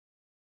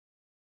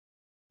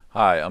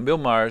Hi, I'm Bill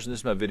Myers and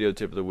this is my video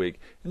tip of the week.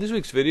 In this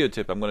week's video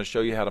tip I'm going to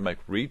show you how to make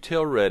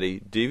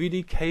retail-ready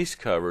DVD case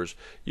covers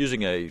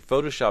using a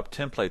Photoshop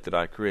template that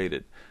I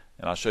created.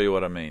 And I'll show you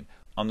what I mean.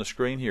 On the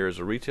screen here is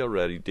a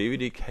retail-ready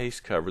DVD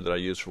case cover that I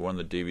used for one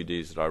of the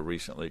DVDs that I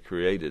recently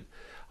created.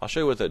 I'll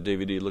show you what that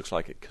DVD looks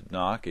like at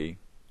Kanaki.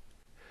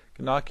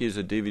 Kanaki is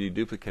a DVD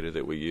duplicator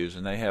that we use,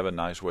 and they have a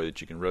nice way that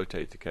you can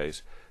rotate the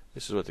case.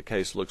 This is what the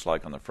case looks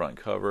like on the front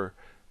cover.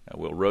 And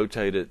we'll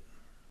rotate it.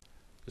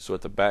 This is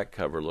what the back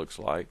cover looks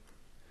like.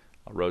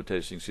 I'll rotate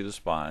it so you can see the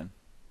spine,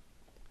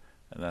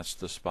 and that's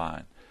the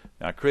spine.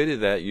 Now I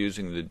created that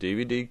using the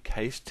DVD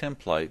case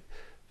template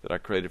that I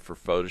created for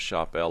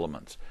Photoshop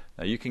Elements.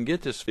 Now you can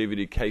get this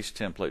DVD case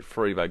template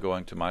free by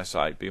going to my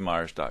site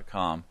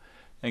bmyers.com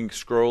and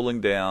scrolling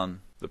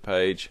down the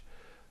page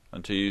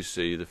until you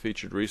see the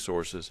featured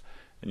resources,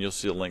 and you'll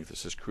see a link that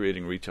says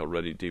creating retail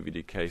ready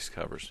DVD case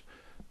covers.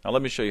 Now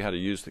let me show you how to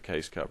use the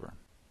case cover.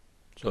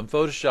 So in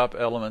Photoshop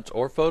Elements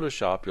or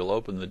Photoshop, you'll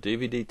open the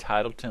DVD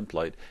title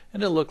template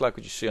and it'll look like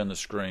what you see on the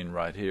screen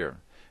right here.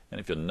 And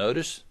if you'll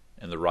notice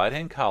in the right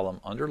hand column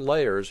under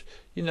layers,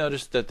 you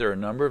notice that there are a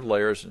number of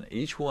layers and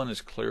each one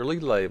is clearly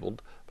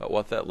labeled by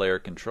what that layer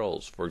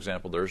controls. For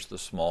example, there's the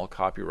small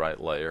copyright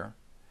layer.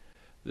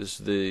 This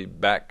is the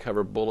back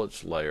cover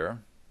bullets layer.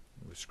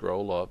 We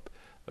scroll up.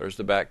 There's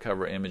the back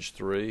cover image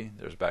 3,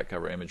 there's back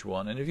cover image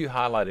 1, and if you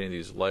highlight any of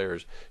these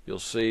layers, you'll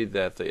see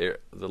that the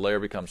layer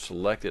becomes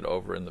selected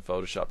over in the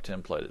Photoshop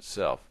template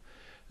itself.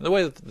 And the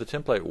way that the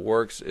template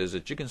works is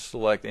that you can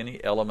select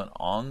any element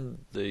on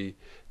the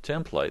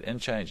template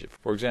and change it.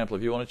 For example,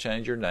 if you want to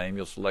change your name,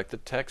 you'll select the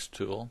text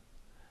tool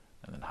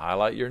and then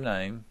highlight your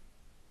name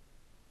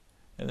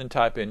and then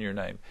type in your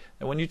name.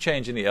 And when you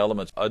change any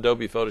elements,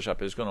 Adobe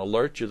Photoshop is going to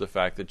alert you the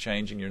fact that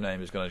changing your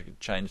name is going to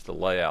change the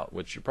layout,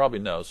 which you probably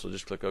know, so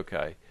just click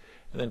OK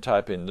and then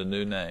type in the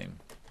new name.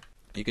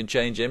 You can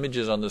change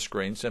images on the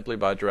screen simply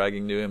by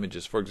dragging new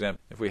images. For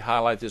example, if we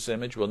highlight this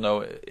image, we'll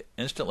know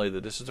instantly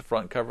that this is the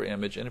front cover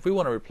image, and if we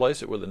want to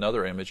replace it with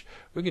another image,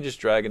 we can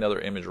just drag another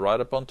image right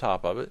up on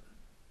top of it,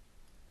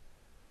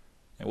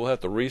 and we'll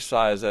have to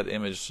resize that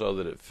image so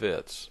that it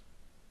fits.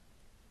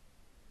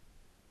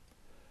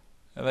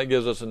 And that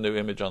gives us a new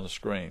image on the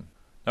screen.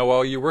 Now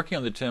while you're working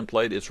on the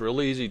template, it's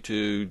real easy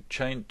to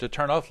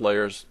turn off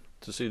layers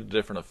to see the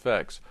different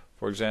effects.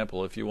 For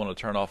example, if you want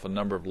to turn off a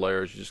number of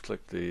layers, you just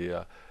click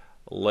the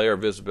layer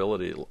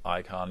visibility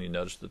icon. You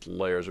notice that the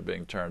layers are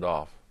being turned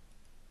off.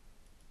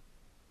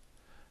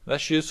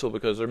 That's useful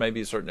because there may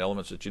be certain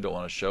elements that you don't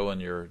want to show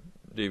in your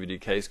DVD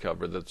case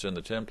cover that's in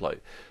the template.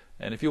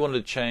 And if you wanted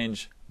to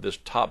change this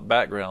top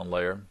background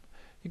layer,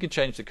 you can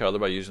change the color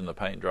by using the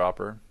paint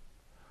dropper.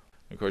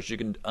 Of course, you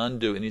can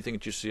undo anything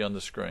that you see on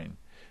the screen.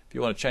 If you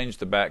want to change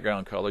the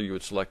background color, you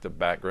would select the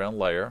background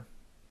layer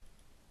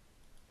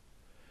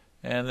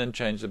and then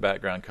change the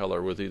background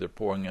color with either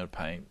pouring in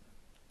paint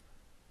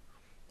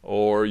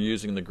or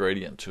using the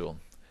gradient tool.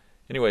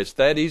 Anyway, it's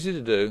that easy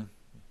to do.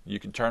 You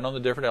can turn on the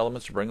different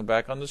elements to bring them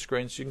back on the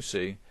screen so you can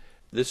see.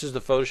 This is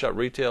the Photoshop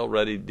Retail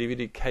Ready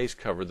DVD case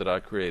cover that I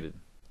created.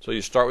 So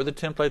you start with a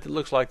template that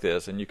looks like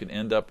this, and you can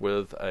end up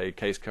with a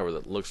case cover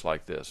that looks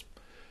like this.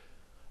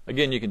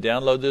 Again, you can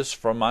download this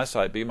from my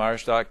site,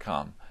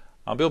 bmyers.com.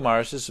 I'm Bill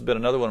Myers. This has been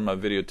another one of my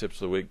video tips of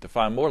the week. To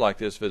find more like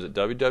this, visit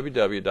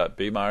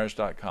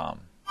www.bmyers.com.